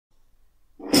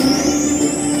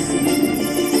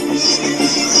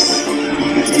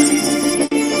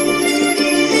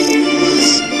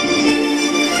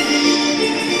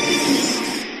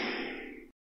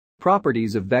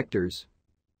Properties of vectors.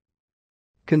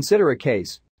 Consider a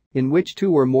case in which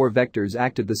two or more vectors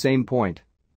act at the same point.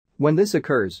 When this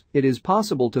occurs, it is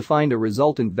possible to find a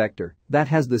resultant vector that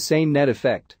has the same net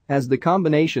effect as the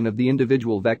combination of the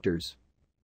individual vectors.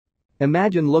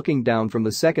 Imagine looking down from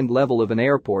the second level of an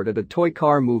airport at a toy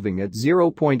car moving at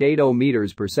 0.80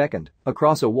 meters per second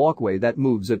across a walkway that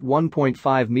moves at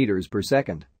 1.5 meters per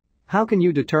second. How can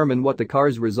you determine what the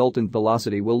car's resultant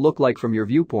velocity will look like from your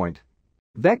viewpoint?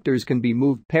 Vectors can be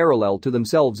moved parallel to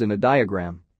themselves in a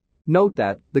diagram. Note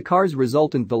that the car's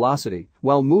resultant velocity,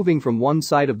 while moving from one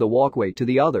side of the walkway to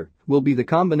the other, will be the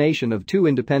combination of two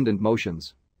independent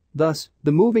motions. Thus,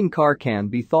 the moving car can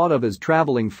be thought of as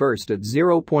traveling first at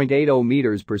 0.80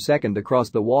 meters per second across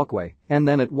the walkway and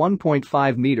then at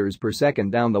 1.5 meters per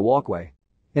second down the walkway.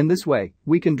 In this way,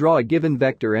 we can draw a given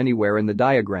vector anywhere in the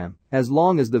diagram as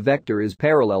long as the vector is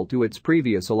parallel to its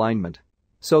previous alignment,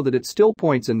 so that it still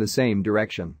points in the same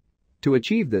direction. To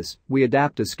achieve this, we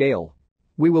adapt a scale.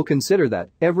 We will consider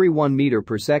that every 1 meter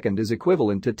per second is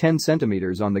equivalent to 10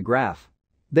 centimeters on the graph.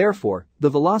 Therefore, the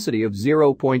velocity of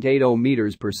 0.80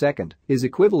 meters per second is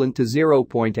equivalent to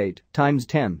 0.8 times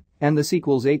 10, and this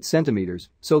equals 8 centimeters,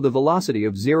 so the velocity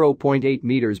of 0.8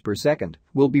 meters per second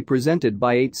will be presented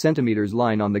by 8 centimeters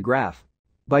line on the graph.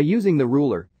 By using the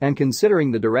ruler and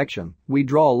considering the direction, we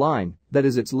draw a line that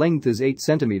is its length is 8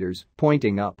 centimeters,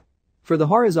 pointing up. For the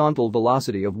horizontal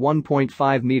velocity of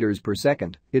 1.5 meters per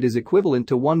second, it is equivalent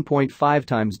to 1.5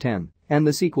 times 10, and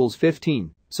this equals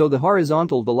 15. So the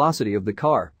horizontal velocity of the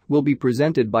car will be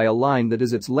presented by a line that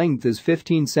is its length is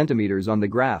 15 centimeters on the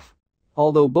graph.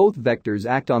 Although both vectors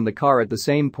act on the car at the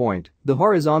same point, the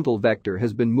horizontal vector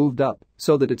has been moved up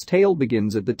so that its tail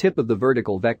begins at the tip of the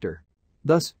vertical vector.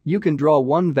 Thus, you can draw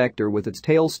one vector with its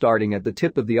tail starting at the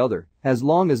tip of the other, as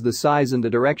long as the size and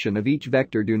the direction of each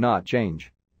vector do not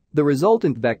change. The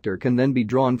resultant vector can then be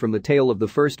drawn from the tail of the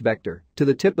first vector to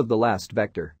the tip of the last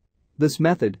vector. This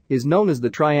method is known as the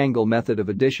triangle method of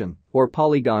addition or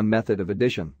polygon method of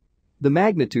addition. The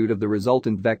magnitude of the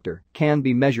resultant vector can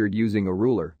be measured using a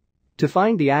ruler. To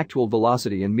find the actual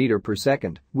velocity in meter per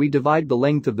second, we divide the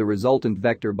length of the resultant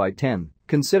vector by 10,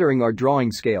 considering our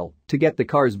drawing scale, to get the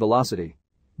car's velocity.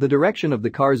 The direction of the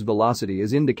car's velocity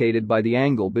is indicated by the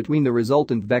angle between the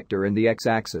resultant vector and the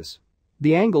x-axis.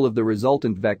 The angle of the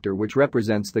resultant vector, which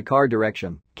represents the car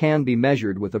direction, can be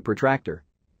measured with a protractor.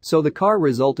 So the car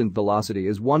resultant velocity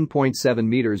is 1.7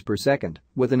 meters per second,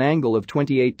 with an angle of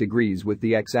 28 degrees with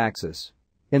the x-axis.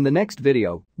 In the next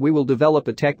video, we will develop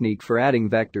a technique for adding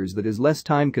vectors that is less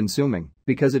time-consuming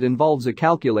because it involves a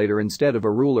calculator instead of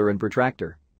a ruler and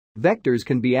protractor. Vectors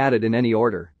can be added in any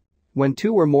order. When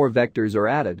two or more vectors are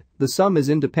added, the sum is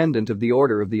independent of the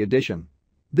order of the addition.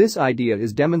 This idea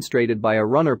is demonstrated by a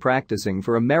runner practicing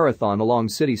for a marathon along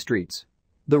city streets.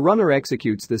 The runner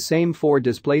executes the same 4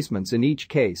 displacements in each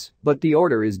case, but the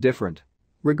order is different.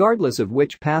 Regardless of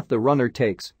which path the runner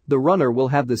takes, the runner will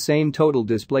have the same total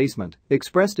displacement,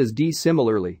 expressed as d.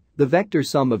 Similarly, the vector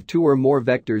sum of two or more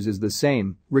vectors is the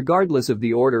same, regardless of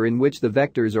the order in which the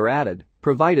vectors are added,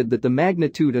 provided that the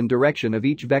magnitude and direction of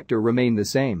each vector remain the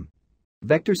same.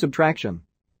 Vector subtraction.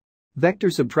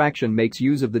 Vector subtraction makes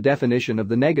use of the definition of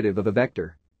the negative of a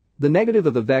vector. The negative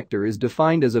of a vector is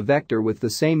defined as a vector with the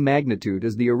same magnitude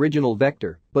as the original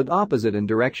vector, but opposite in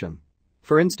direction.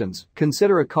 For instance,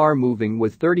 consider a car moving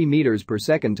with 30 meters per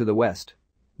second to the west.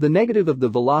 The negative of the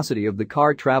velocity of the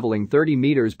car traveling 30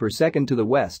 meters per second to the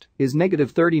west is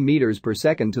negative 30 meters per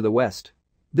second to the west.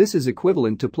 This is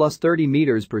equivalent to plus 30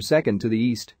 meters per second to the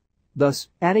east. Thus,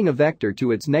 adding a vector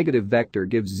to its negative vector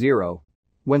gives 0.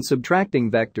 When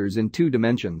subtracting vectors in 2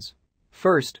 dimensions,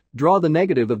 first, draw the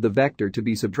negative of the vector to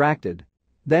be subtracted.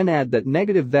 Then add that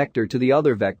negative vector to the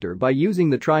other vector by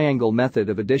using the triangle method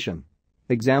of addition.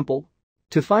 Example: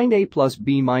 to find a plus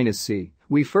b minus c,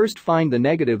 we first find the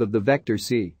negative of the vector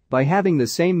c by having the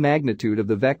same magnitude of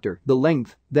the vector, the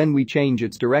length, then we change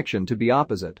its direction to be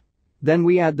opposite. Then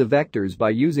we add the vectors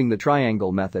by using the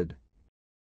triangle method.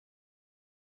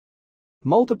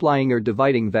 Multiplying or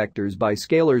dividing vectors by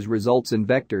scalars results in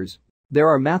vectors. There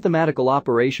are mathematical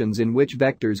operations in which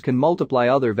vectors can multiply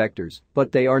other vectors,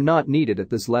 but they are not needed at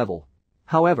this level.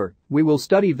 However, we will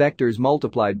study vectors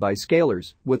multiplied by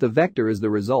scalars, with a vector as the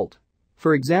result.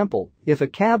 For example, if a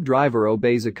cab driver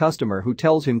obeys a customer who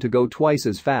tells him to go twice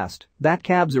as fast, that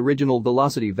cab's original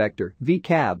velocity vector,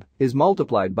 vcab, is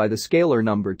multiplied by the scalar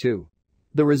number 2.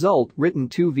 The result, written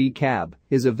 2vcab,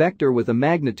 is a vector with a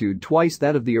magnitude twice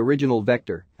that of the original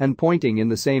vector and pointing in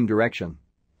the same direction.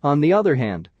 On the other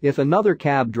hand, if another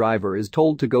cab driver is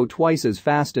told to go twice as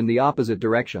fast in the opposite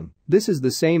direction, this is the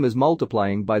same as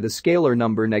multiplying by the scalar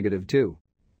number -2.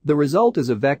 The result is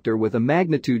a vector with a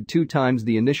magnitude 2 times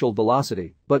the initial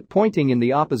velocity, but pointing in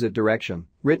the opposite direction,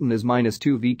 written as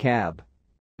 -2v cab.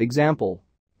 Example.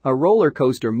 A roller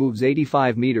coaster moves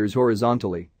 85 meters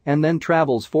horizontally and then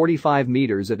travels 45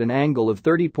 meters at an angle of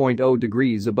 30.0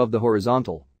 degrees above the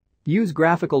horizontal. Use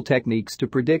graphical techniques to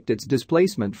predict its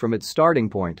displacement from its starting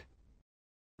point.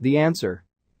 The answer.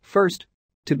 First,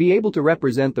 to be able to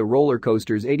represent the roller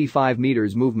coaster's 85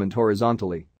 meters movement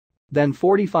horizontally, then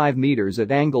 45 meters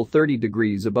at angle 30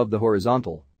 degrees above the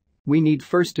horizontal, we need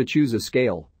first to choose a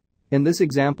scale. In this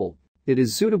example, it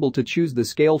is suitable to choose the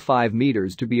scale 5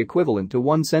 meters to be equivalent to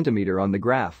 1 centimeter on the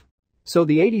graph. So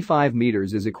the 85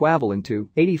 meters is equivalent to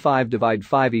 85 divided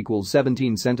 5 equals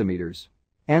 17 centimeters.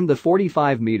 And the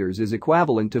 45 meters is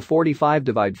equivalent to 45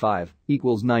 divided 5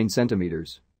 equals 9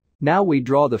 centimeters. Now we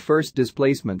draw the first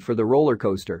displacement for the roller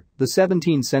coaster, the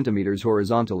 17 centimeters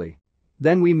horizontally.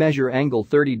 Then we measure angle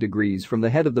 30 degrees from the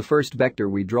head of the first vector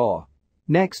we draw.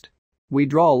 Next, we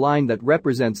draw a line that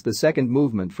represents the second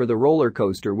movement for the roller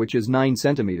coaster, which is 9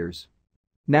 centimeters.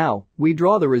 Now, we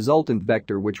draw the resultant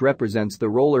vector, which represents the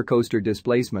roller coaster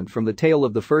displacement from the tail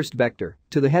of the first vector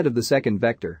to the head of the second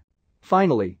vector.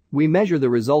 Finally, we measure the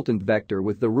resultant vector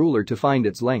with the ruler to find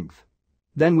its length.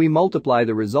 Then we multiply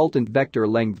the resultant vector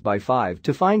length by 5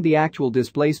 to find the actual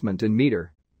displacement in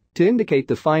meter. To indicate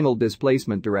the final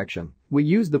displacement direction, we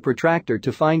use the protractor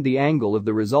to find the angle of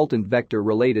the resultant vector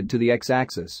related to the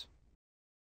x-axis.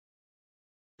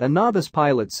 A novice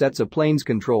pilot sets a plane's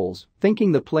controls,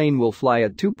 thinking the plane will fly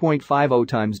at 2.50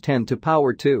 times 10 to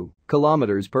power 2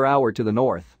 kilometers per hour to the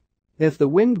north. If the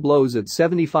wind blows at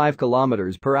 75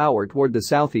 kilometers per hour toward the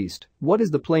southeast, what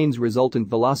is the plane's resultant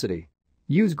velocity?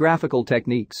 Use graphical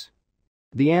techniques.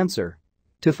 The answer.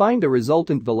 To find a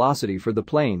resultant velocity for the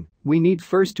plane, we need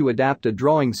first to adapt a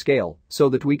drawing scale so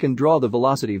that we can draw the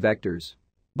velocity vectors.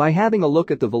 By having a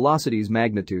look at the velocity's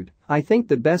magnitude, I think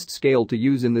the best scale to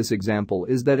use in this example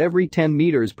is that every 10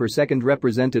 meters per second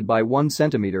represented by 1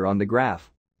 centimeter on the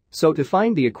graph. So to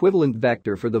find the equivalent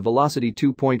vector for the velocity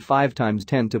 2.5 times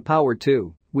 10 to power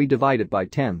 2, we divide it by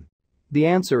 10. The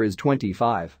answer is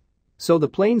 25. So the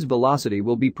plane's velocity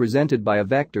will be presented by a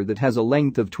vector that has a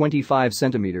length of 25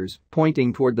 centimeters,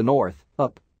 pointing toward the north,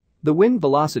 up. The wind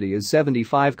velocity is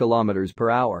 75 kilometers per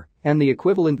hour, and the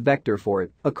equivalent vector for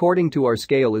it, according to our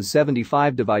scale, is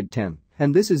 75 divided 10,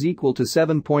 and this is equal to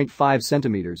 7.5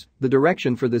 centimeters. The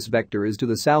direction for this vector is to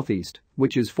the southeast,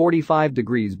 which is 45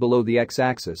 degrees below the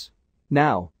x-axis.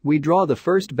 Now, we draw the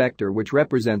first vector, which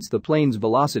represents the plane's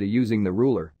velocity, using the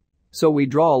ruler. So we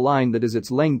draw a line that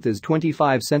its length is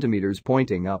 25 centimeters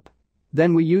pointing up.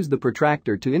 Then we use the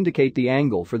protractor to indicate the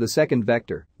angle for the second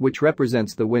vector, which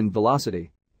represents the wind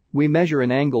velocity. We measure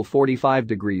an angle 45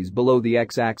 degrees below the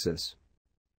x-axis.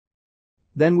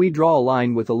 Then we draw a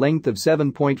line with a length of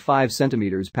 7.5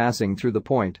 centimeters passing through the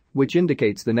point, which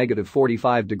indicates the negative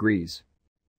 45 degrees.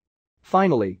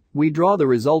 Finally, we draw the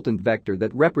resultant vector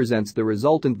that represents the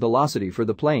resultant velocity for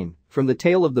the plane, from the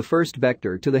tail of the first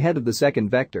vector to the head of the second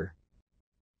vector.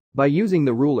 By using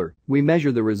the ruler, we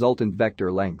measure the resultant vector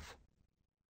length.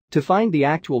 To find the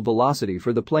actual velocity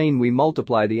for the plane, we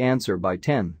multiply the answer by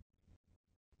 10.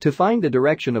 To find the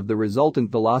direction of the resultant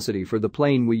velocity for the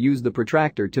plane, we use the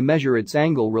protractor to measure its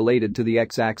angle related to the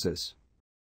x-axis.